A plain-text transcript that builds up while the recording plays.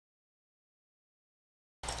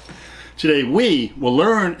Today we will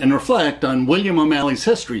learn and reflect on William O'Malley's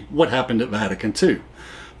history, what happened at Vatican II.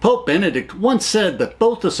 Pope Benedict once said that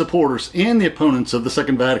both the supporters and the opponents of the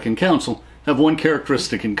Second Vatican Council have one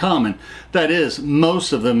characteristic in common. That is,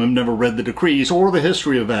 most of them have never read the decrees or the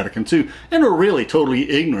history of Vatican II and are really totally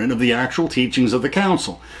ignorant of the actual teachings of the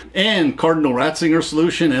Council. And Cardinal Ratzinger's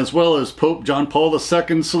solution, as well as Pope John Paul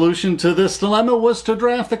II's solution to this dilemma, was to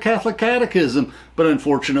draft the Catholic Catechism, but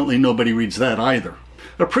unfortunately nobody reads that either.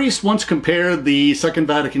 A priest once compared the Second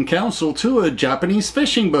Vatican Council to a Japanese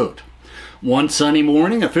fishing boat. One sunny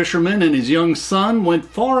morning, a fisherman and his young son went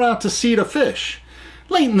far out to sea to fish.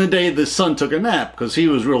 Late in the day, the son took a nap because he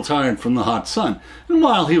was real tired from the hot sun. And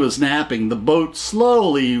while he was napping, the boat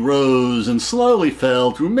slowly rose and slowly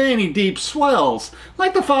fell through many deep swells,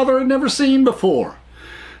 like the father had never seen before.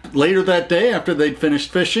 Later that day, after they'd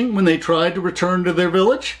finished fishing, when they tried to return to their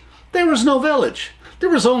village, there was no village. There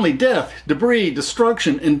was only death, debris,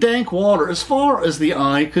 destruction, and dank water as far as the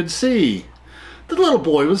eye could see. The little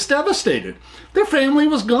boy was devastated. Their family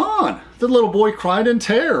was gone. The little boy cried in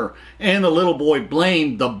terror, and the little boy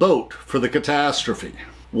blamed the boat for the catastrophe.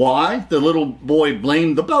 Why? The little boy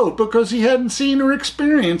blamed the boat because he hadn't seen or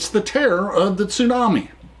experienced the terror of the tsunami.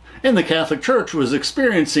 And the Catholic Church was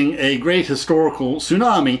experiencing a great historical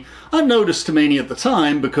tsunami, unnoticed to many at the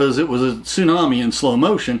time because it was a tsunami in slow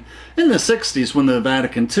motion, in the 60s when the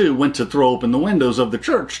Vatican II went to throw open the windows of the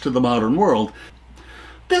Church to the modern world.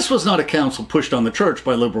 This was not a council pushed on the Church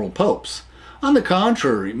by liberal popes. On the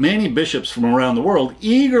contrary, many bishops from around the world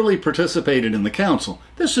eagerly participated in the council.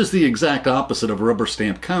 This is the exact opposite of a rubber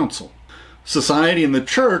stamp council. Society and the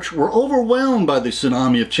Church were overwhelmed by the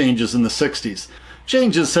tsunami of changes in the 60s.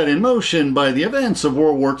 Changes set in motion by the events of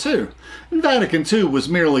World War II, and Vatican II was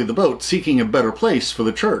merely the boat seeking a better place for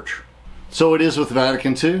the Church. So it is with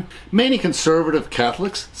Vatican II. Many conservative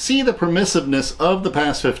Catholics see the permissiveness of the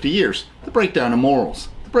past 50 years, the breakdown of morals,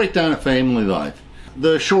 the breakdown of family life,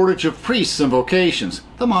 the shortage of priests and vocations,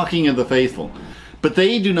 the mocking of the faithful. But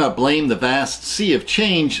they do not blame the vast sea of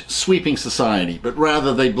change sweeping society, but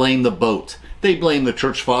rather they blame the boat. They blame the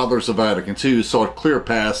Church Fathers of Vatican II who sought clear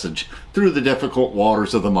passage through the difficult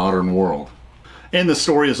waters of the modern world. And the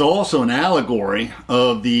story is also an allegory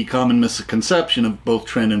of the common misconception of both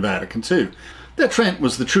Trent and Vatican II. That Trent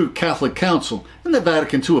was the true Catholic Council, and that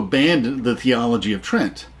Vatican II abandoned the theology of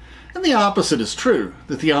Trent. And the opposite is true.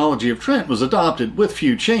 The theology of Trent was adopted with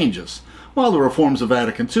few changes. While the reforms of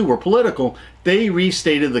Vatican II were political, they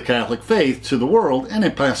restated the Catholic faith to the world in a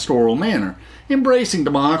pastoral manner, embracing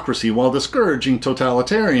democracy while discouraging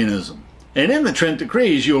totalitarianism. And in the Trent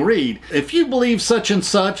decrees you'll read, "If you believe such and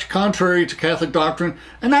such, contrary to Catholic doctrine,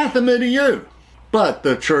 anathema to you." But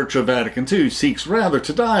the Church of Vatican II seeks rather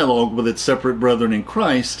to dialogue with its separate brethren in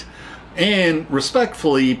Christ and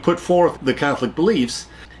respectfully put forth the Catholic beliefs.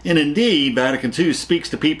 And indeed, Vatican II speaks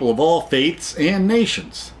to people of all faiths and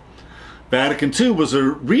nations. Vatican II was a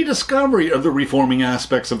rediscovery of the reforming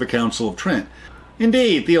aspects of the Council of Trent.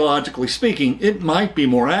 Indeed, theologically speaking, it might be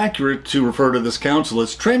more accurate to refer to this council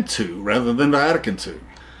as Trent II rather than Vatican II.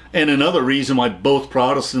 And another reason why both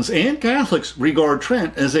Protestants and Catholics regard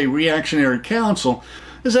Trent as a reactionary council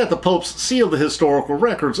is that the popes sealed the historical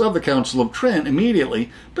records of the Council of Trent immediately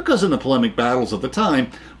because in the polemic battles of the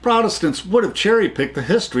time, Protestants would have cherry-picked the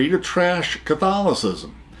history to trash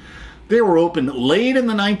Catholicism. They were opened late in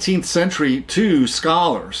the 19th century to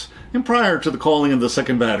scholars, and prior to the calling of the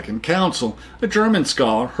Second Vatican Council, a German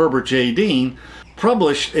scholar, Herbert J. Dean,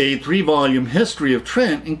 published a 3-volume history of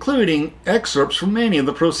Trent, including excerpts from many of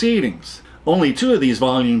the proceedings. Only 2 of these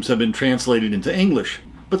volumes have been translated into English,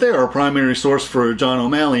 but they are a primary source for John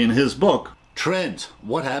O'Malley in his book, Trent,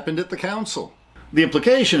 What Happened at the Council? The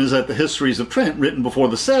implication is that the histories of Trent written before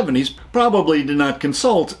the 70s probably did not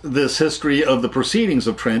consult this history of the proceedings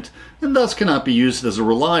of Trent, and thus cannot be used as a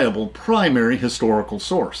reliable primary historical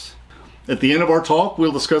source. At the end of our talk,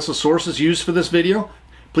 we'll discuss the sources used for this video.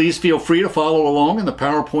 Please feel free to follow along in the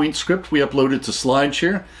PowerPoint script we uploaded to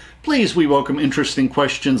SlideShare. Please, we welcome interesting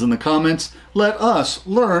questions in the comments. Let us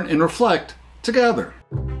learn and reflect together.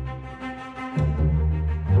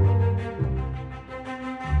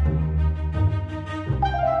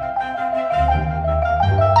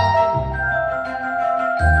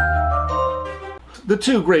 The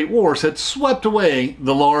 2 great wars had swept away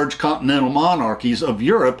the large continental monarchies of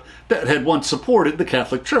Europe that had once supported the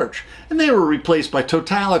Catholic Church, and they were replaced by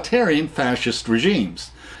totalitarian fascist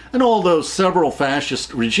regimes. And although several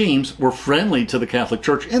fascist regimes were friendly to the Catholic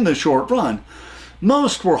Church in the short run,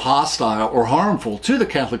 most were hostile or harmful to the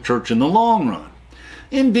Catholic Church in the long run.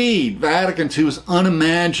 Indeed, Vatican II is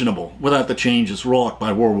unimaginable without the changes wrought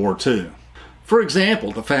by World War II. For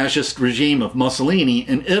example, the fascist regime of Mussolini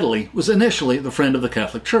in Italy was initially the friend of the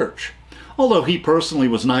Catholic Church, although he personally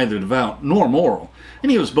was neither devout nor moral, and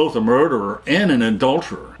he was both a murderer and an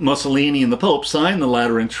adulterer. Mussolini and the Pope signed the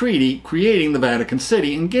Lateran Treaty, creating the Vatican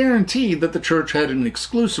City, and guaranteed that the Church had an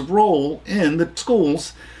exclusive role in the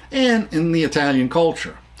schools and in the Italian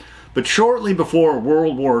culture. But shortly before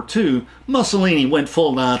World War II, Mussolini went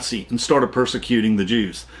full Nazi and started persecuting the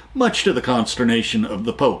Jews, much to the consternation of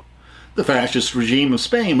the Pope. The fascist regime of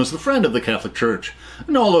Spain was the friend of the Catholic Church,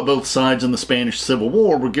 and although both sides in the Spanish Civil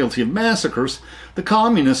War were guilty of massacres, the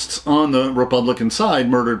communists on the Republican side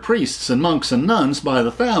murdered priests and monks and nuns by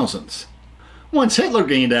the thousands. Once Hitler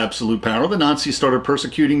gained absolute power, the Nazis started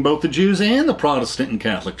persecuting both the Jews and the Protestant and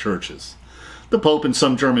Catholic churches. The Pope and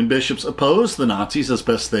some German bishops opposed the Nazis as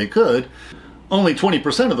best they could. Only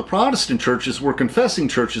 20% of the Protestant churches were confessing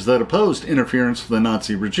churches that opposed interference with the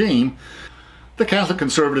Nazi regime. The Catholic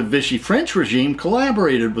conservative Vichy French regime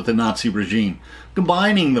collaborated with the Nazi regime,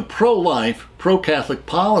 combining the pro-life, pro-Catholic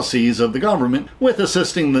policies of the government with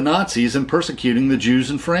assisting the Nazis in persecuting the Jews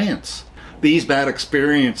in France. These bad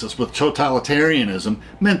experiences with totalitarianism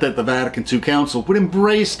meant that the Vatican II Council would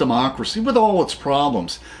embrace democracy with all its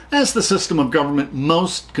problems as the system of government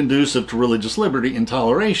most conducive to religious liberty and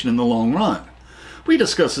toleration in the long run. We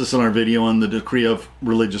discussed this in our video on the Decree of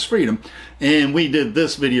Religious Freedom, and we did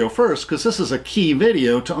this video first because this is a key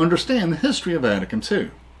video to understand the history of Vatican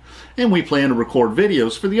II. And we plan to record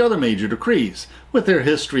videos for the other major decrees, with their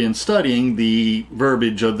history and studying the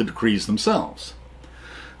verbiage of the decrees themselves.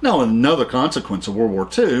 Now, another consequence of World War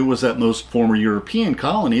II was that most former European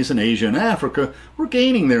colonies in Asia and Africa were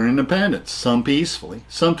gaining their independence, some peacefully,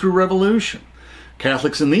 some through revolution.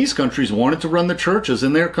 Catholics in these countries wanted to run the churches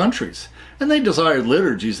in their countries, and they desired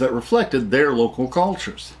liturgies that reflected their local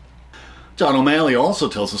cultures. John O'Malley also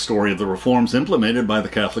tells the story of the reforms implemented by the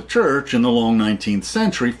Catholic Church in the long 19th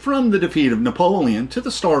century from the defeat of Napoleon to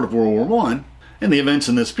the start of World War I, and the events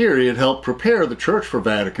in this period helped prepare the Church for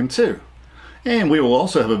Vatican II. And we will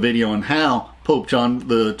also have a video on how Pope John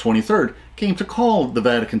the 23rd came to call the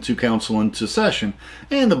Vatican II Council into session,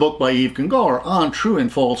 and the book by Yves Congar on true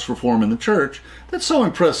and false reform in the Church that so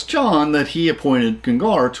impressed John that he appointed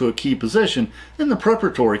Congar to a key position in the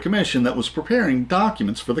preparatory commission that was preparing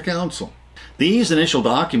documents for the Council. These initial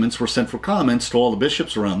documents were sent for comments to all the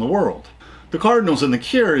bishops around the world. The cardinals in the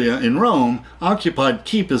Curia in Rome occupied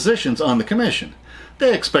key positions on the commission.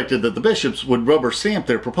 They expected that the bishops would rubber stamp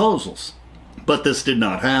their proposals. But this did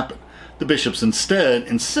not happen. The bishops instead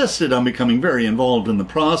insisted on becoming very involved in the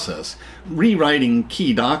process, rewriting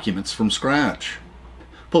key documents from scratch.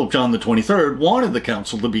 Pope John the 23rd wanted the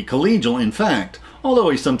council to be collegial in fact,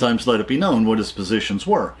 although he sometimes let it be known what his positions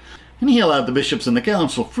were, and he allowed the bishops in the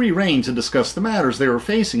council free rein to discuss the matters they were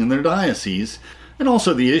facing in their dioceses, and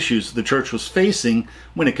also the issues the Church was facing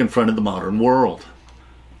when it confronted the modern world.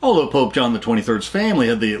 Although Pope John the 23rd's family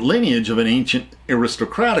had the lineage of an ancient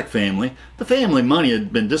aristocratic family, the family money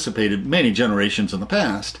had been dissipated many generations in the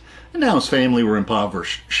past, and now his family were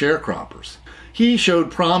impoverished sharecroppers. He showed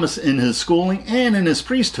promise in his schooling and in his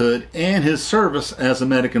priesthood and his service as a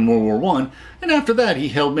medic in World War I, and after that he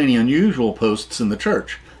held many unusual posts in the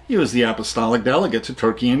Church. He was the apostolic delegate to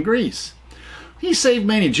Turkey and Greece. He saved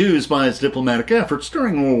many Jews by his diplomatic efforts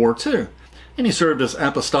during World War II, and he served as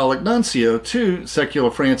apostolic nuncio to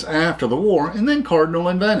secular France after the war, and then cardinal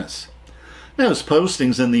in Venice. Now his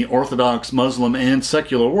postings in the Orthodox, Muslim, and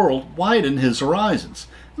secular world widened his horizons,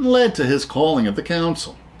 and led to his calling of the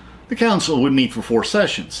council. The council would meet for 4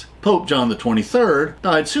 sessions. Pope John the 23rd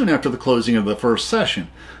died soon after the closing of the first session,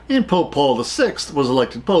 and Pope Paul VI was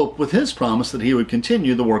elected pope with his promise that he would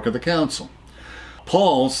continue the work of the council.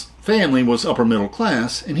 Paul's family was upper middle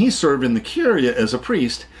class, and he served in the Curia as a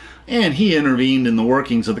priest, and he intervened in the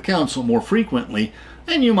workings of the council more frequently,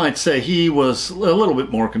 and you might say he was a little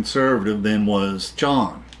bit more conservative than was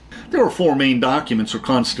John. There were 4 main documents or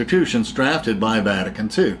constitutions drafted by Vatican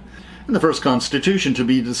II. And the first constitution to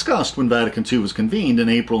be discussed when Vatican II was convened in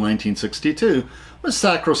April 1962 was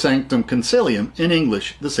Sacrosanctum Concilium, in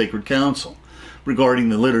English, the Sacred Council, regarding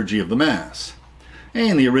the liturgy of the Mass.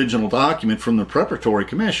 And the original document from the preparatory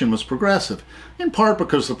commission was progressive, in part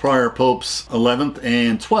because the prior popes 11th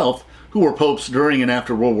and 12th, who were popes during and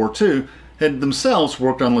after World War II, had themselves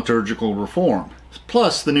worked on liturgical reform.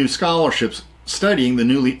 Plus, the new scholarships studying the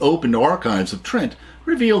newly opened archives of Trent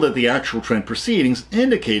revealed that the actual Trent proceedings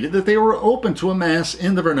indicated that they were open to a Mass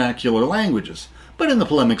in the vernacular languages. But in the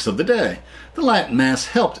polemics of the day, the Latin Mass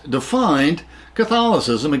helped define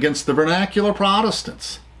Catholicism against the vernacular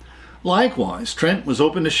Protestants. Likewise, Trent was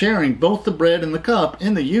open to sharing both the bread and the cup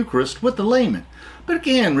in the Eucharist with the layman, but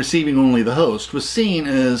again, receiving only the host was seen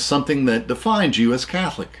as something that defined you as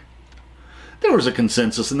Catholic. There was a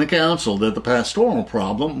consensus in the Council that the pastoral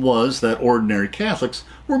problem was that ordinary Catholics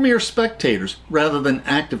were mere spectators rather than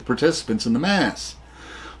active participants in the Mass.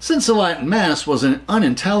 Since the Latin Mass was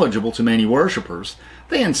unintelligible to many worshippers,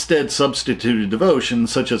 they instead substituted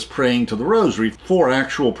devotions such as praying to the Rosary for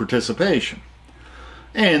actual participation.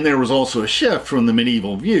 And there was also a shift from the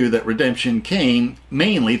medieval view that redemption came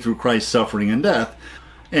mainly through Christ's suffering and death,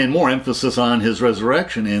 and more emphasis on his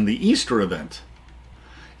resurrection and the Easter event.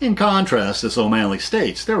 In contrast, as O'Malley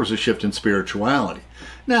states, there was a shift in spirituality.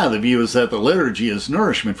 Now the view is that the liturgy is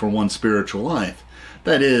nourishment for one's spiritual life.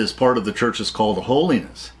 That is, part of the Church's call to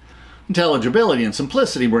holiness. Intelligibility and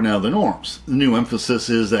simplicity were now the norms. The new emphasis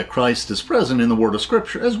is that Christ is present in the Word of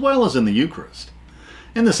Scripture as well as in the Eucharist.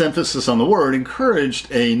 And this emphasis on the Word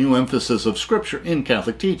encouraged a new emphasis of Scripture in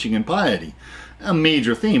Catholic teaching and piety, a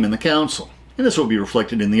major theme in the Council. And this will be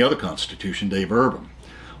reflected in the other constitution, Dave Urban.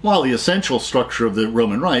 While the essential structure of the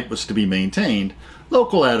Roman Rite was to be maintained,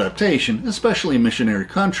 local adaptation, especially in missionary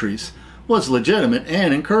countries, was legitimate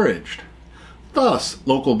and encouraged. Thus,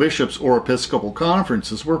 local bishops or episcopal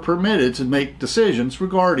conferences were permitted to make decisions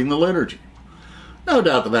regarding the liturgy. No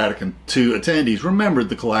doubt the Vatican II attendees remembered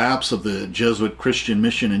the collapse of the Jesuit Christian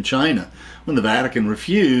mission in China, when the Vatican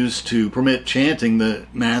refused to permit chanting the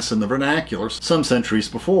Mass in the vernacular some centuries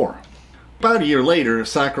before. About a year later,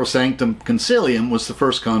 Sacrosanctum Concilium was the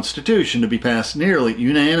first constitution to be passed nearly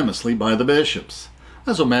unanimously by the bishops.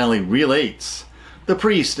 As O'Malley relates, the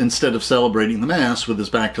priest, instead of celebrating the Mass with his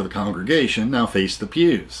back to the congregation, now faced the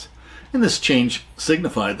pews. And this change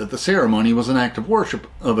signified that the ceremony was an act of worship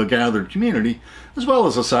of a gathered community, as well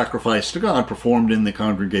as a sacrifice to God performed in the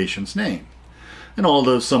congregation's name. And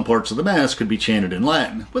although some parts of the Mass could be chanted in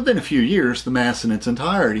Latin, within a few years the Mass in its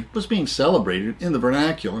entirety was being celebrated in the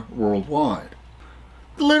vernacular worldwide.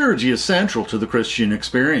 The liturgy is central to the Christian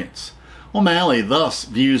experience. O'Malley thus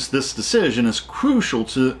views this decision as crucial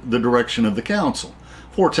to the direction of the Council,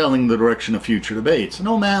 foretelling the direction of future debates, and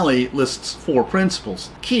O'Malley lists 4 principles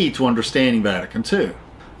key to understanding Vatican II.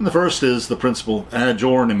 And the first is the principle of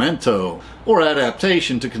aggiornamento, or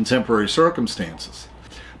adaptation to contemporary circumstances.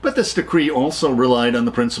 But this decree also relied on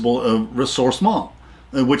the principle of ressourcement,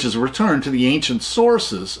 which is a return to the ancient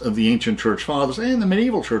sources of the ancient Church Fathers and the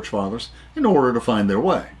medieval Church Fathers in order to find their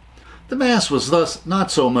way. The Mass was thus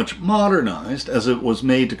not so much modernized as it was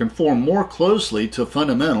made to conform more closely to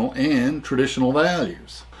fundamental and traditional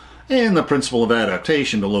values, and the principle of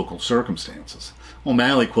adaptation to local circumstances.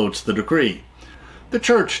 O'Malley quotes the decree. The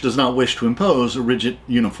Church does not wish to impose a rigid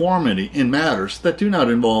uniformity in matters that do not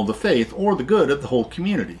involve the faith or the good of the whole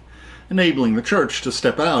community, enabling the Church to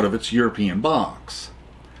step out of its European box.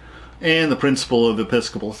 And the principle of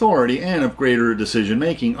episcopal authority and of greater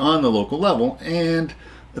decision-making on the local level, and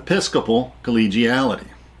episcopal collegiality.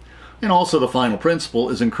 And also the final principle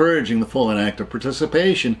is encouraging the full and active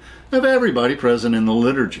participation of everybody present in the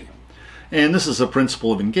liturgy. And this is a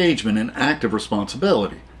principle of engagement and active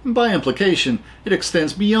responsibility. And by implication, it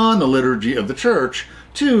extends beyond the liturgy of the Church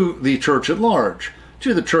to the Church at large,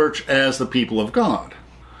 to the Church as the people of God.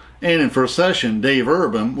 And in first session, Dave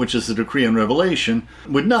Urban, which is the decree on Revelation,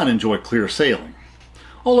 would not enjoy clear sailing.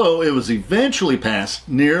 Although it was eventually passed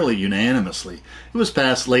nearly unanimously, it was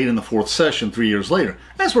passed late in the 4th session 3 years later,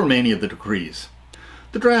 as were many of the decrees.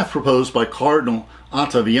 The draft proposed by Cardinal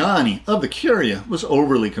Ottaviani of the Curia was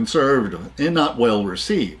overly conservative and not well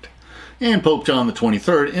received, and Pope John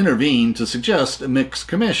XXIII intervened to suggest a mixed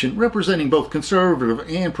commission representing both conservative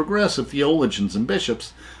and progressive theologians and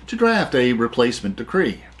bishops to draft a replacement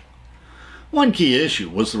decree. One key issue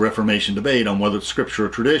was the Reformation debate on whether Scripture or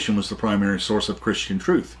tradition was the primary source of Christian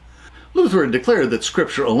truth. Luther had declared that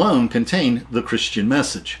Scripture alone contained the Christian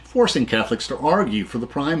message, forcing Catholics to argue for the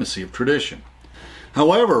primacy of tradition.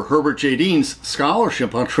 However, Herbert J. Dean's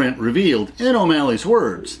scholarship on Trent revealed, in O'Malley's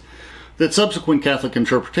words, that subsequent Catholic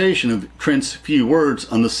interpretation of Trent's few words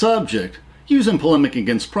on the subject, used in polemic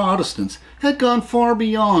against Protestants, had gone far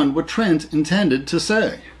beyond what Trent intended to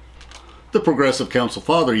say. The progressive council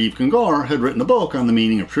father Yves Congar had written a book on the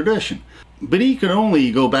meaning of tradition, but he could only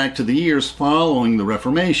go back to the years following the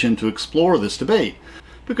Reformation to explore this debate,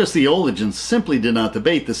 because theologians simply did not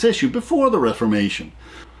debate this issue before the Reformation.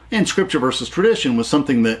 And Scripture versus tradition was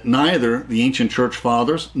something that neither the ancient Church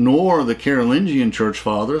Fathers, nor the Carolingian Church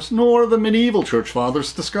Fathers, nor the medieval Church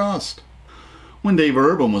Fathers discussed. When Dave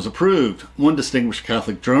Urban was approved, one distinguished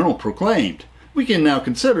Catholic journal proclaimed, "We can now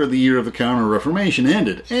consider the year of the Counter-Reformation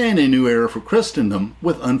ended, and a new era for Christendom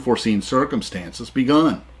with unforeseen circumstances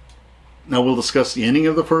begun." Now we'll discuss the ending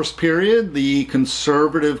of the first period. The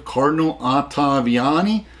conservative Cardinal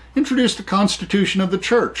Ottaviani introduced the Constitution of the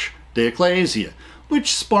Church, De Ecclesia,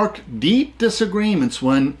 which sparked deep disagreements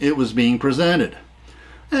when it was being presented.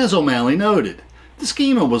 As O'Malley noted, the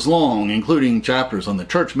schema was long, including chapters on the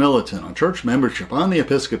church militant, on church membership, on the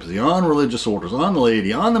episcopacy, on religious orders, on the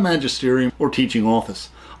laity, on the magisterium or teaching office,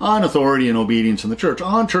 on authority and obedience in the church,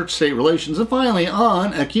 on church-state relations, and finally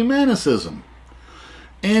on ecumenicism.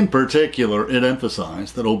 In particular, it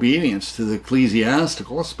emphasized that obedience to the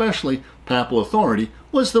ecclesiastical, especially papal authority,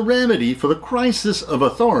 was the remedy for the crisis of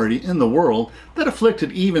authority in the world that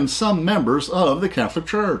afflicted even some members of the Catholic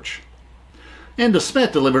Church. And de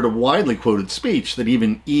Smet delivered a widely quoted speech that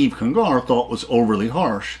even Yves Congar thought was overly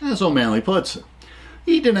harsh, as O'Malley puts it.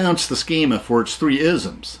 He denounced the schema for its three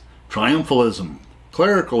isms: triumphalism,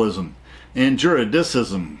 clericalism, and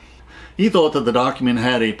juridicism. He thought that the document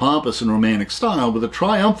had a pompous and romantic style with a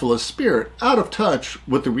triumphalist spirit out of touch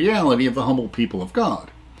with the reality of the humble people of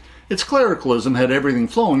God. Its clericalism had everything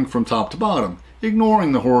flowing from top to bottom,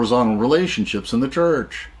 ignoring the horizontal relationships in the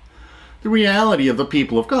church. The reality of the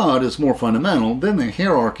people of God is more fundamental than the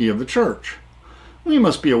hierarchy of the church. We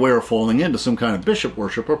must be aware of falling into some kind of bishop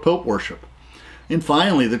worship or pope worship. And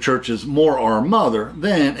finally, the church is more our mother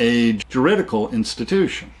than a juridical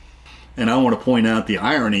institution. And I want to point out the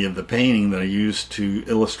irony of the painting that I used to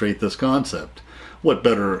illustrate this concept. What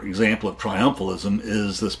better example of triumphalism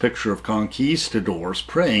is this picture of conquistadors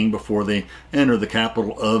praying before they enter the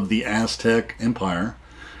capital of the Aztec Empire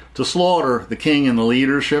to slaughter the king and the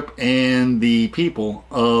leadership and the people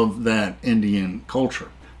of that Indian culture.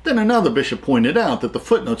 Then another bishop pointed out that the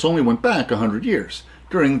footnotes only went back 100 years,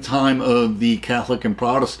 during the time of the Catholic and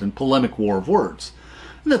Protestant polemic war of words,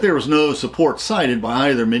 and that there was no support cited by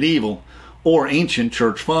either medieval or ancient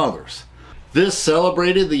church fathers. This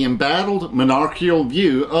celebrated the embattled monarchical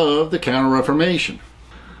view of the Counter-Reformation.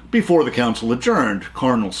 Before the council adjourned,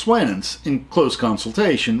 Cardinal Swenens, in close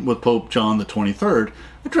consultation with Pope John XXIII,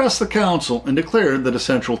 addressed the council and declared that a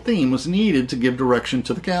central theme was needed to give direction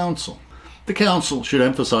to the council. The council should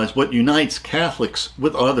emphasize what unites Catholics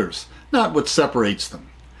with others, not what separates them.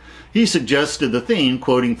 He suggested the theme,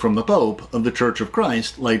 quoting from the Pope, of the Church of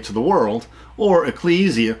Christ, light to the world, or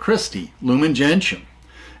Ecclesia Christi, Lumen Gentium.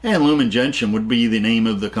 And Lumen Gentium would be the name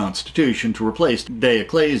of the Constitution to replace De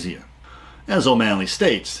Ecclesia. As O'Malley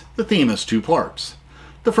states, the theme has two parts.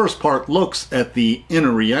 The first part looks at the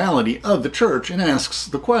inner reality of the Church and asks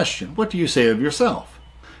the question, what do you say of yourself?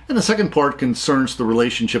 And the second part concerns the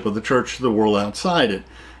relationship of the Church to the world outside it,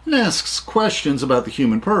 and asks questions about the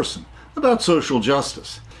human person, about social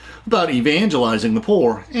justice, about evangelizing the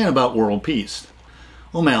poor, and about world peace.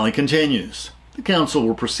 O'Malley continues. The Council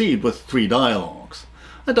will proceed with three dialogues.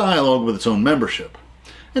 A dialogue with its own membership.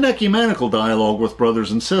 An ecumenical dialogue with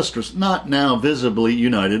brothers and sisters not now visibly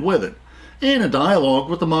united with it. And a dialogue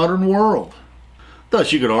with the modern world.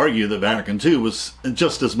 Thus you could argue that Vatican II was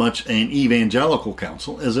just as much an evangelical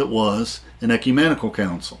council as it was an ecumenical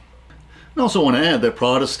council. I also want to add that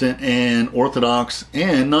Protestant and Orthodox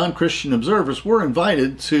and non-Christian observers were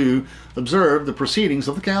invited to observe the proceedings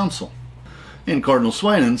of the council. And Cardinal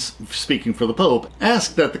Swenens, speaking for the Pope,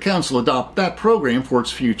 asked that the council adopt that program for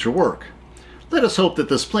its future work. Let us hope that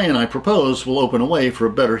this plan I propose will open a way for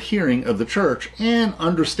a better hearing of the Church and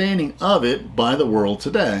understanding of it by the world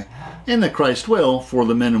today, and that Christ will, for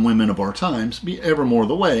the men and women of our times, be evermore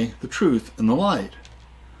the way, the truth, and the light.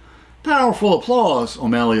 Powerful applause,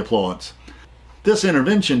 O'Malley applauds. This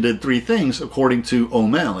intervention did three things according to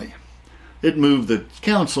O'Malley. It moved the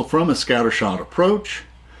council from a scattershot approach.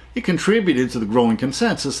 It contributed to the growing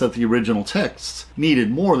consensus that the original texts needed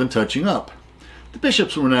more than touching up. The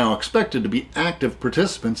bishops were now expected to be active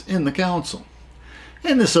participants in the council.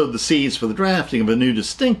 And this sowed the seeds for the drafting of a new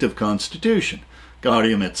distinctive constitution,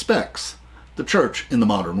 Gaudium et Spes, the Church in the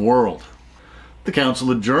modern world. The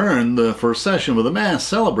council adjourned the first session with a mass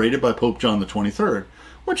celebrated by Pope John XXIII,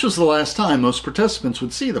 which was the last time most participants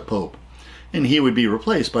would see the Pope, and he would be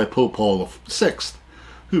replaced by Pope Paul VI,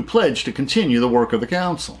 who pledged to continue the work of the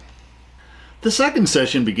council. The second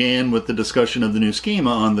session began with the discussion of the new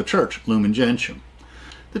schema on the Church, Lumen Gentium.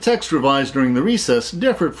 The text revised during the recess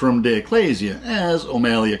differed from De Ecclesia, as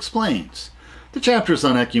O'Malley explains. The chapters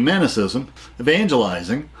on ecumenicism,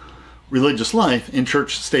 evangelizing, religious life, and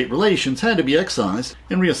church-state relations had to be excised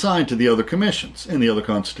and reassigned to the other commissions and the other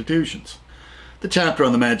constitutions. The chapter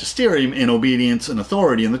on the magisterium and obedience and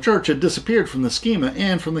authority in the Church had disappeared from the schema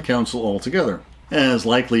and from the council altogether, as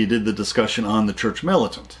likely did the discussion on the church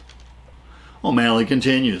militant. O'Malley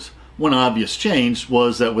continues, one obvious change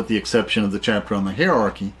was that with the exception of the chapter on the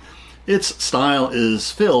hierarchy, Its style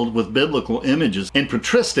is filled with biblical images and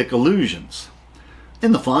patristic allusions.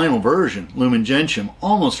 In the final version, Lumen Gentium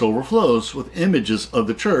almost overflows with images of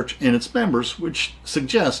the Church and its members which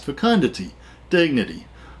suggest fecundity, dignity,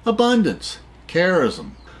 abundance,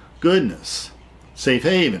 charism, goodness, safe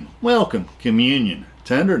haven, welcome, communion,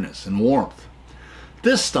 tenderness, and warmth.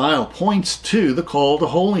 This style points to the call to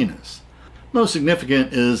holiness. Most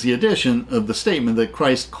significant is the addition of the statement that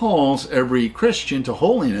Christ calls every Christian to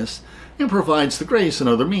holiness and provides the grace and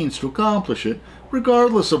other means to accomplish it,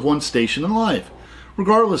 regardless of one's station in life,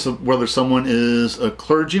 regardless of whether someone is a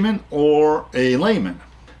clergyman or a layman.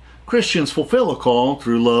 Christians fulfill a call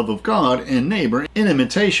through love of God and neighbor in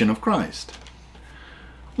imitation of Christ.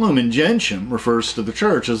 Lumen Gentium refers to the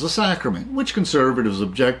Church as a sacrament, which conservatives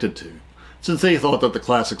objected to, since they thought that the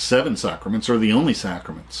classic 7 sacraments are the only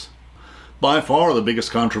sacraments. By far the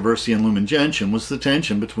biggest controversy in Lumen Gentium was the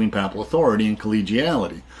tension between papal authority and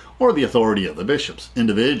collegiality, or the authority of the bishops,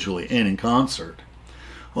 individually and in concert.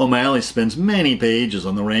 O'Malley spends many pages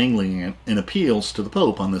on the wrangling and appeals to the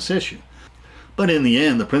Pope on this issue. But in the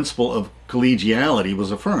end, the principle of collegiality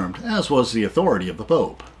was affirmed, as was the authority of the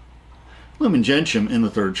Pope. Lumen Gentium in the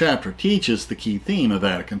 3rd chapter teaches the key theme of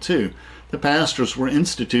Vatican II. The pastors were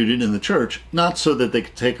instituted in the Church not so that they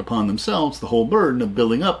could take upon themselves the whole burden of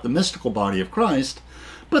building up the mystical body of Christ,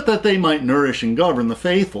 but that they might nourish and govern the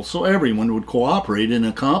faithful so everyone would cooperate in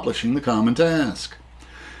accomplishing the common task.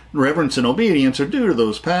 Reverence and obedience are due to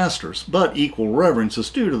those pastors, but equal reverence is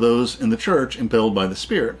due to those in the Church impelled by the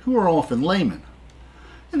Spirit, who are often laymen.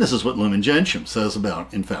 And this is what Lumen Gentium says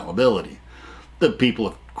about infallibility. The people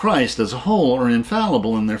of Christ as a whole are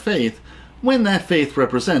infallible in their faith when that faith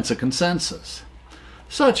represents a consensus.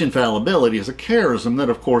 Such infallibility is a charism that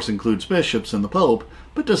of course includes bishops and the Pope,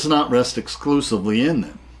 but does not rest exclusively in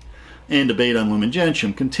them. And debate on Lumen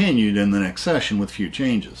Gentium continued in the next session with few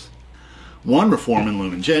changes. One reform in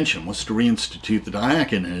Lumen Gentium was to reinstitute the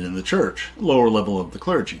diaconate in the Church, lower level of the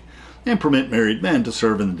clergy, and permit married men to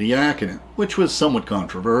serve in the diaconate, which was somewhat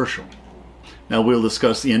controversial. Now we'll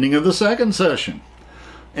discuss the ending of the second session.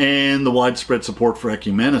 And the widespread support for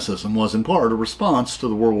ecumenicism was in part a response to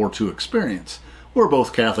the World War II experience, where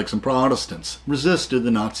both Catholics and Protestants resisted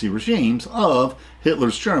the Nazi regimes of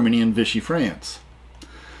Hitler's Germany and Vichy France.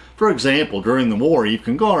 For example, during the war, Yves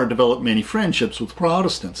Congar developed many friendships with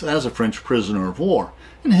Protestants as a French prisoner of war,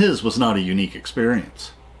 and his was not a unique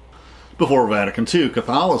experience. Before Vatican II,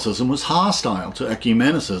 Catholicism was hostile to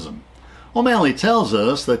ecumenicism. O'Malley tells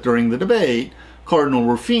us that during the debate, Cardinal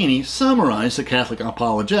Ruffini summarized the Catholic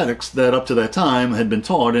apologetics that up to that time had been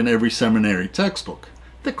taught in every seminary textbook,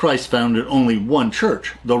 that Christ founded only one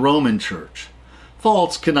church, the Roman Church.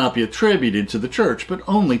 Faults cannot be attributed to the Church, but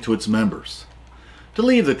only to its members. To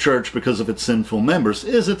leave the Church because of its sinful members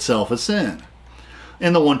is itself a sin.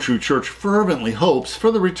 And the one true Church fervently hopes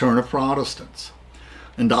for the return of Protestants.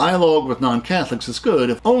 And dialogue with non-Catholics is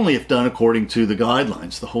good, only if done according to the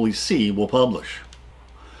guidelines the Holy See will publish.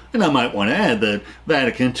 And I might want to add that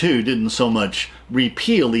Vatican II didn't so much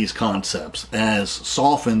repeal these concepts as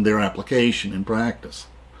soften their application in practice.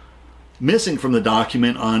 Missing from the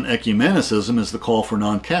document on ecumenicism is the call for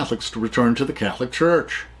non-Catholics to return to the Catholic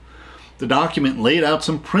Church. The document laid out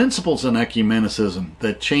some principles in ecumenicism,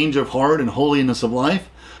 that change of heart and holiness of life,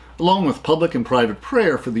 along with public and private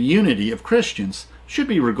prayer for the unity of Christians, should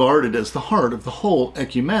be regarded as the heart of the whole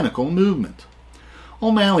ecumenical movement.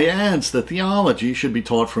 O'Malley adds that theology should be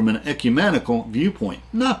taught from an ecumenical viewpoint,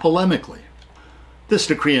 not polemically. This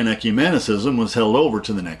decree on ecumenicism was held over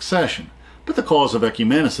to the next session, but the cause of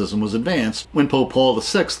ecumenicism was advanced when Pope Paul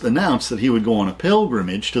VI announced that he would go on a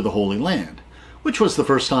pilgrimage to the Holy Land, which was the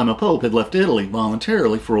first time a pope had left Italy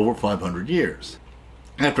voluntarily for over 500 years.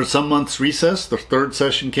 After some months' recess, the third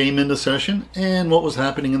session came into session, and what was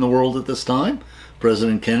happening in the world at this time?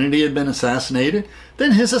 President Kennedy had been assassinated,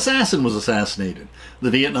 then his assassin was assassinated.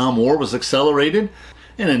 The Vietnam War was accelerated,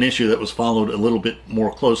 and an issue that was followed a little bit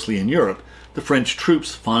more closely in Europe, the French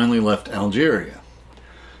troops finally left Algeria.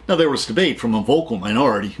 Now there was debate from a vocal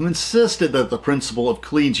minority who insisted that the principle of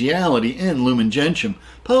collegiality in Lumen Gentium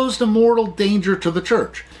posed a mortal danger to the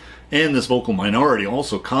Church, and this vocal minority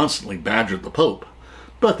also constantly badgered the Pope.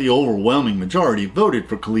 But the overwhelming majority voted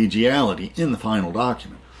for collegiality in the final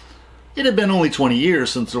document. It had been only 20 years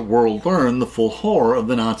since the world learned the full horror of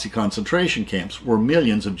the Nazi concentration camps where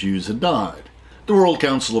millions of Jews had died. The World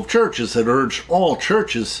Council of Churches had urged all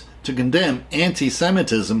churches to condemn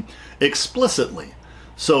anti-Semitism explicitly,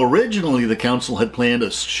 so originally the Council had planned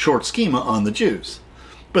a short schema on the Jews.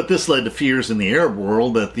 But this led to fears in the Arab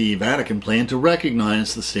world that the Vatican planned to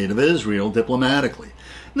recognize the State of Israel diplomatically,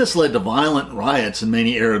 This led to violent riots in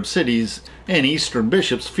many Arab cities and Eastern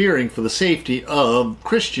bishops fearing for the safety of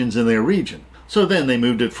Christians in their region. So then they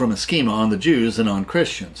moved it from a schema on the Jews and on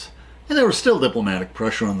Christians. And there was still diplomatic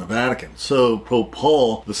pressure on the Vatican, so Pope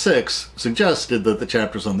Paul VI suggested that the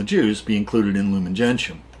chapters on the Jews be included in Lumen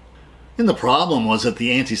Gentium. And the problem was that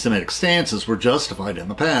the anti-Semitic stances were justified in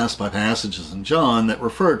the past by passages in John that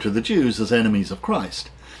referred to the Jews as enemies of Christ.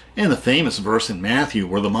 And the famous verse in Matthew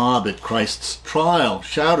where the mob at Christ's trial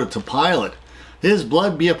shouted to Pilate, "His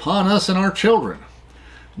blood be upon us and our children."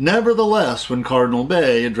 Nevertheless, when Cardinal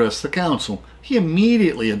Bay addressed the council, he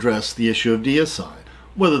immediately addressed the issue of deicide,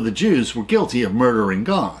 whether the Jews were guilty of murdering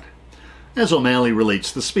God. As O'Malley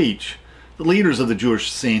relates the speech, the leaders of the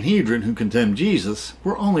Jewish Sanhedrin who condemned Jesus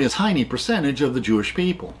were only a tiny percentage of the Jewish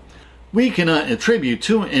people. We cannot attribute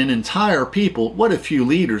to an entire people what a few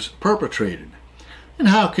leaders perpetrated. And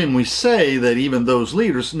how can we say that even those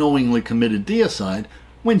leaders knowingly committed deicide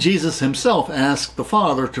when Jesus himself asked the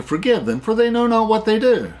Father to forgive them, for they know not what they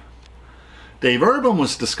do? Dave Urban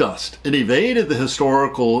was discussed and evaded the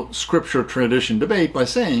historical scripture tradition debate by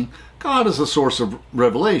saying God is a source of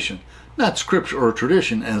revelation, not scripture or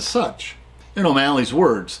tradition as such. In O'Malley's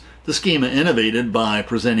words, the schema innovated by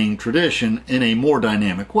presenting tradition in a more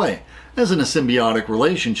dynamic way, as in a symbiotic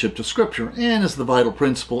relationship to Scripture and as the vital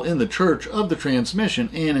principle in the Church of the transmission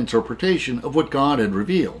and interpretation of what God had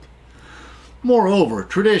revealed. Moreover,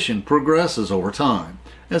 tradition progresses over time,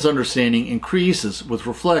 as understanding increases with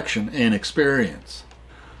reflection and experience.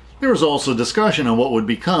 There was also discussion on what would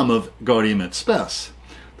become of Gaudium et Spes,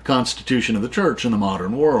 the constitution of the Church in the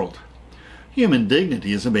modern world. Human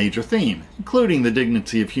dignity is a major theme, including the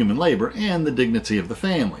dignity of human labor and the dignity of the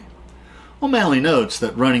family. O'Malley notes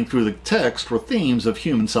that running through the text were themes of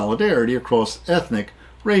human solidarity across ethnic,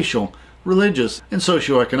 racial, religious, and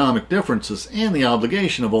socioeconomic differences and the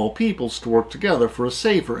obligation of all peoples to work together for a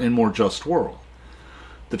safer and more just world.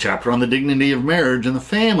 The chapter on the dignity of marriage and the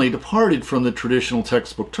family departed from the traditional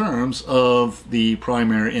textbook terms of the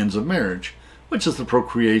primary ends of marriage, which is the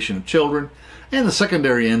procreation of children, and the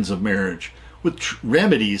secondary ends of marriage, which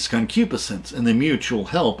remedies concupiscence and the mutual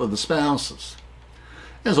help of the spouses.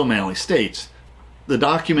 As O'Malley states, the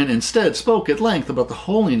document instead spoke at length about the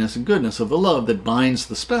holiness and goodness of the love that binds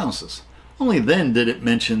the spouses. Only then did it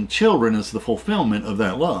mention children as the fulfillment of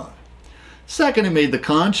that love. Second, it made the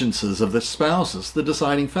consciences of the spouses the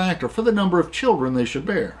deciding factor for the number of children they should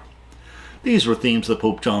bear. These were themes that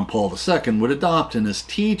Pope John Paul II would adopt in his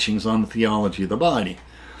teachings on the theology of the body.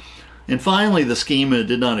 And finally, the schema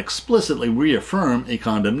did not explicitly reaffirm a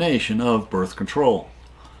condemnation of birth control.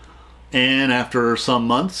 And after some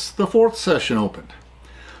months, the fourth session opened.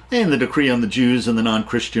 And the decree on the Jews and the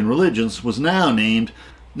non-Christian religions was now named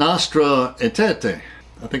Nostra Aetate,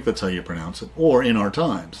 I think that's how you pronounce it, or In Our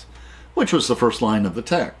Times, which was the first line of the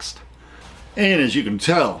text. And as you can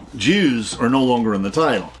tell, Jews are no longer in the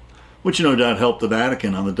title, which no doubt helped the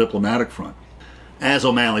Vatican on the diplomatic front. As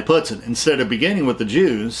O'Malley puts it, instead of beginning with the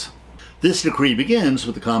Jews, this decree begins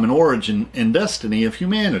with the common origin and destiny of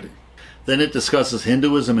humanity. Then it discusses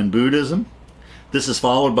Hinduism and Buddhism. This is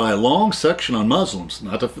followed by a long section on Muslims,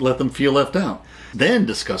 not to let them feel left out. Then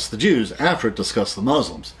discuss the Jews after it discussed the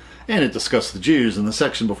Muslims, and it discussed the Jews in the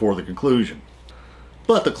section before the conclusion.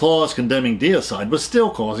 But the clause condemning deicide was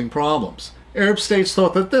still causing problems. Arab states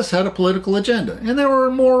thought that this had a political agenda, and there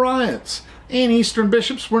were more riots, and Eastern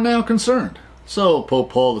bishops were now concerned. So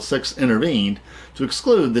Pope Paul VI intervened to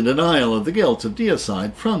exclude the denial of the guilt of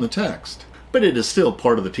deicide from the text. But it is still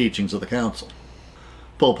part of the teachings of the Council.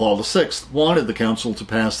 Pope Paul VI wanted the Council to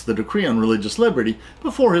pass the decree on religious liberty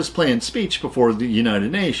before his planned speech before the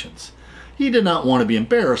United Nations. He did not want to be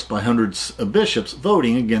embarrassed by hundreds of bishops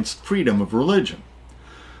voting against freedom of religion.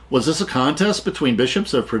 Was this a contest between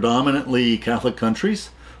bishops of predominantly Catholic countries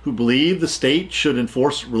who believed the state should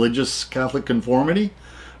enforce religious Catholic conformity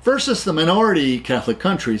versus the minority Catholic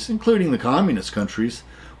countries, including the communist countries,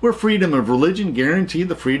 where freedom of religion guaranteed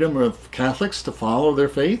the freedom of Catholics to follow their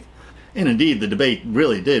faith? And indeed, the debate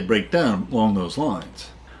really did break down along those lines.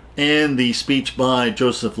 And the speech by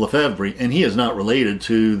Joseph Lefebvre, and he is not related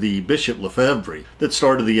to the Bishop Lefebvre that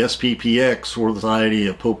started the SPPX, or the Society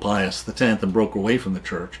of Pope Pius X, and broke away from the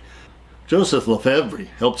Church. Joseph Lefebvre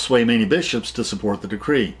helped sway many bishops to support the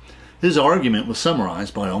decree. His argument was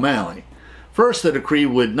summarized by O'Malley. First, the decree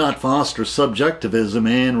would not foster subjectivism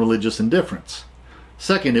and religious indifference.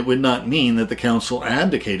 Second, it would not mean that the Council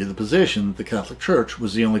abdicated the position that the Catholic Church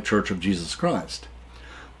was the only Church of Jesus Christ.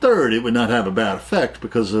 Third, it would not have a bad effect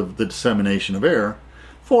because of the dissemination of error.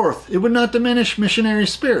 Fourth, it would not diminish missionary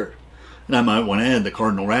spirit. And I might want to add that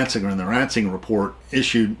Cardinal Ratzinger in the Ratzinger Report,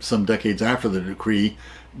 issued some decades after the decree,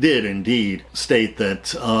 did indeed state that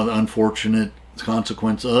the unfortunate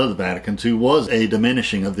consequence of the Vatican II was a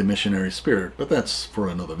diminishing of the missionary spirit, but that's for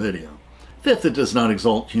another video. Fifth, it does not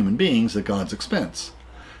exalt human beings at God's expense.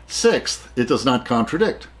 Sixth, it does not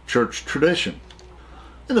contradict church tradition.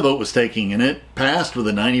 And the vote was taken, and it passed with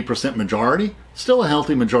a 90% majority, still a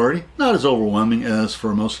healthy majority, not as overwhelming as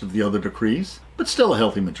for most of the other decrees, but still a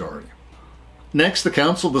healthy majority. Next, the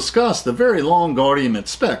council discussed the very long Gaudium et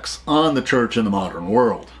Spes on the church in the modern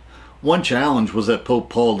world. One challenge was that Pope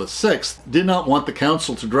Paul VI did not want the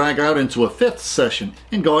council to drag out into a fifth session,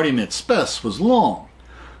 and Gaudium et Spes was long.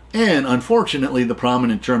 And unfortunately, the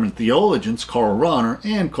prominent German theologians Karl Rahner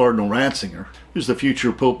and Cardinal Ratzinger, who's the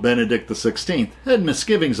future Pope Benedict XVI, had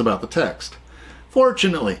misgivings about the text.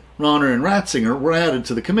 Fortunately, Rahner and Ratzinger were added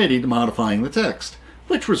to the committee to modifying the text,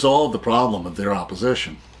 which resolved the problem of their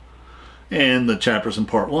opposition. And the chapters in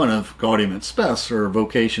Part 1 of Gaudium et Spes are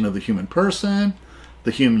vocation of the human person,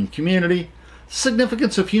 the human community,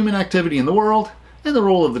 significance of human activity in the world, and the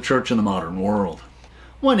role of the church in the modern world.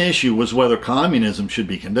 One issue was whether communism should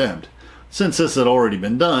be condemned. Since this had already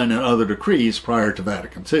been done in other decrees prior to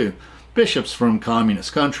Vatican II, bishops from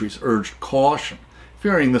communist countries urged caution,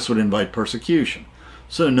 fearing this would invite persecution,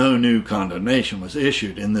 so no new condemnation was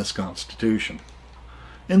issued in this constitution.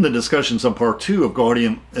 In the discussions on Part 2 of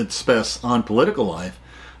Gaudium et Spes on political life,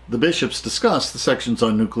 the bishops discussed the sections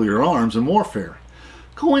on nuclear arms and warfare.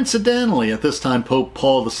 Coincidentally, at this time Pope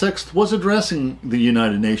Paul VI was addressing the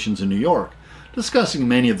United Nations in New York, discussing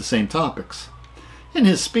many of the same topics. In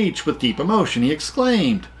his speech with deep emotion, he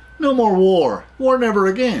exclaimed, "No more war, war never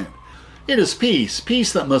again. It is peace,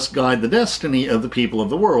 peace that must guide the destiny of the people of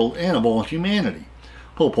the world and of all humanity."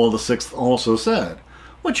 Pope Paul VI also said,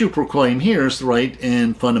 "What you proclaim here is the right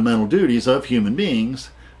and fundamental duties of human beings,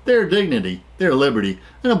 their dignity, their liberty,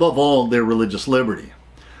 and above all, their religious liberty."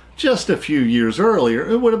 Just a few years earlier,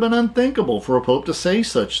 it would have been unthinkable for a pope to say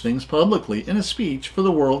such things publicly in a speech for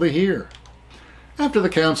the world to hear. After the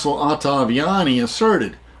council, Ottaviani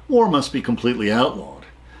asserted war must be completely outlawed.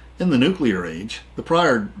 In the nuclear age, the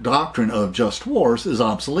prior doctrine of just wars is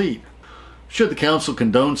obsolete. Should the council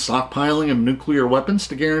condone stockpiling of nuclear weapons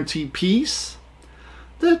to guarantee peace?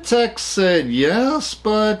 The text said yes,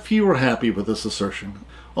 but few were happy with this assertion,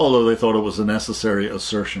 although they thought it was a necessary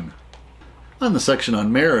assertion. On the section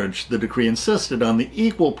on marriage, the decree insisted on the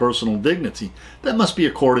equal personal dignity that must be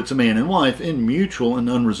accorded to man and wife in mutual and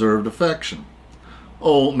unreserved affection.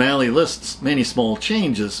 O'Malley lists many small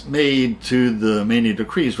changes made to the many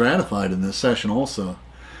decrees ratified in this session also.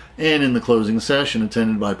 And in the closing session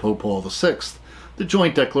attended by Pope Paul VI, the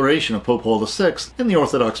joint declaration of Pope Paul VI and the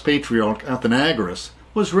Orthodox Patriarch Athenagoras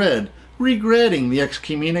was read, regretting the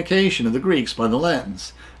excommunication of the Greeks by the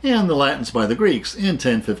Latins, and the Latins by the Greeks in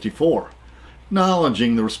 1054,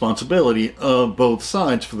 acknowledging the responsibility of both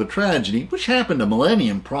sides for the tragedy which happened a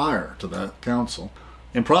millennium prior to that council,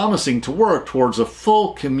 and promising to work towards a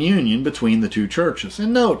full communion between the two churches.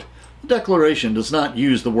 And note, the declaration does not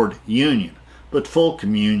use the word union, but full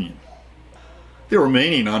communion. The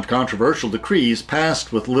remaining non-controversial decrees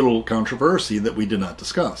passed with little controversy that we did not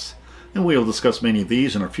discuss, and we will discuss many of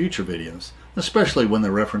these in our future videos, especially when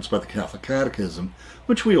they're referenced by the Catholic Catechism,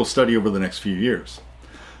 which we will study over the next few years.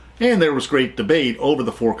 And there was great debate over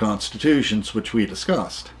the four constitutions which we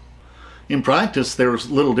discussed. In practice, there was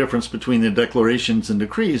little difference between the declarations and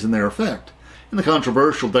decrees and their effect. In the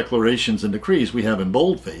controversial declarations and decrees we have in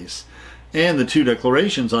boldface, and the two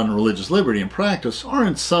declarations on religious liberty in practice are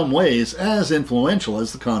in some ways as influential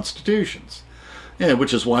as the constitutions,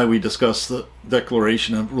 which is why we discuss the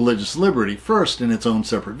Declaration of Religious Liberty first in its own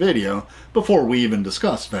separate video before we even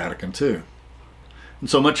discuss Vatican II. And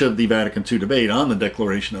so much of the Vatican II debate on the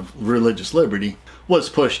Declaration of Religious Liberty was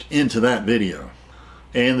pushed into that video.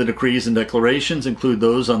 And the decrees and declarations include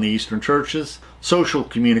those on the Eastern churches, social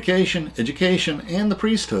communication, education, and the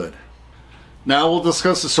priesthood. Now we'll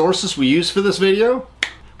discuss the sources we use for this video.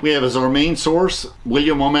 We have as our main source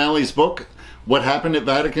William O'Malley's book, What Happened at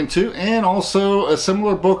Vatican II, and also a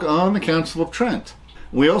similar book on the Council of Trent.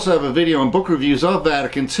 We also have a video on book reviews of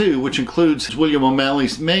Vatican II, which includes William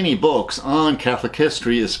O'Malley's many books on Catholic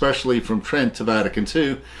history, especially from Trent to Vatican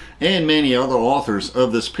II, and many other authors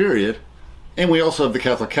of this period. And we also have the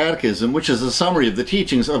Catholic Catechism, which is a summary of the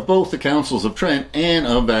teachings of both the Councils of Trent and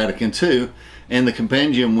of Vatican II, and the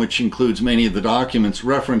compendium, which includes many of the documents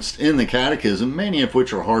referenced in the Catechism, many of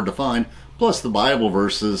which are hard to find, plus the Bible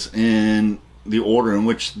verses in the order in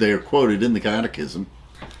which they are quoted in the Catechism.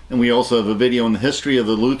 And we also have a video on the history of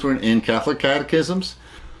the Lutheran and Catholic Catechisms.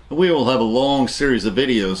 We will have a long series of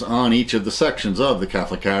videos on each of the sections of the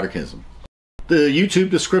Catholic Catechism. The YouTube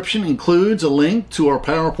description includes a link to our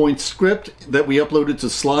PowerPoint script that we uploaded to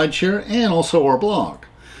SlideShare and also our blog.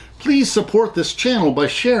 Please support this channel by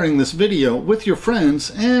sharing this video with your friends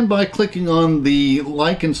and by clicking on the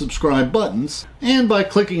like and subscribe buttons and by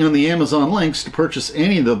clicking on the Amazon links to purchase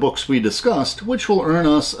any of the books we discussed, which will earn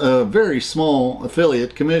us a very small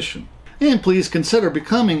affiliate commission. And please consider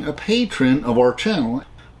becoming a patron of our channel.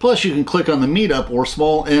 Plus you can click on the meetup or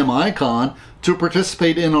small M icon to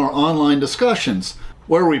participate in our online discussions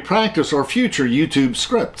where we practice our future YouTube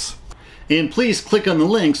scripts. And please click on the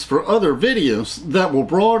links for other videos that will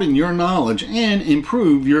broaden your knowledge and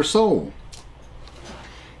improve your soul.